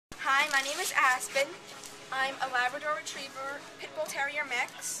Hi, my name is Aspen. I'm a Labrador Retriever Pit Bull Terrier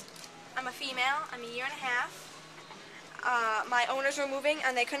mix. I'm a female. I'm a year and a half. My owners were moving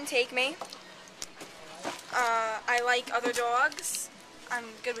and they couldn't take me. I like other dogs. I'm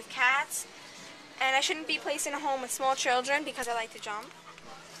good with cats. And I shouldn't be placed in a home with small children because I like to jump.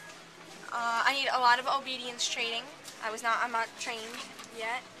 I need a lot of obedience training. I'm not trained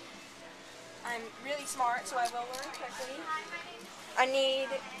yet. I'm really smart, so I will learn quickly. I need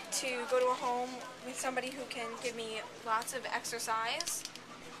to go to a home with somebody who can give me lots of exercise.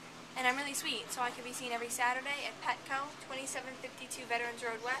 And I'm really sweet, so I can be seen every Saturday at Petco, 2752 Veterans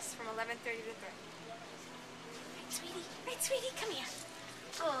Road West from 11:30 to 3. Right, sweetie? Right, sweetie? Come here.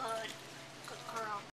 Good. Good girl.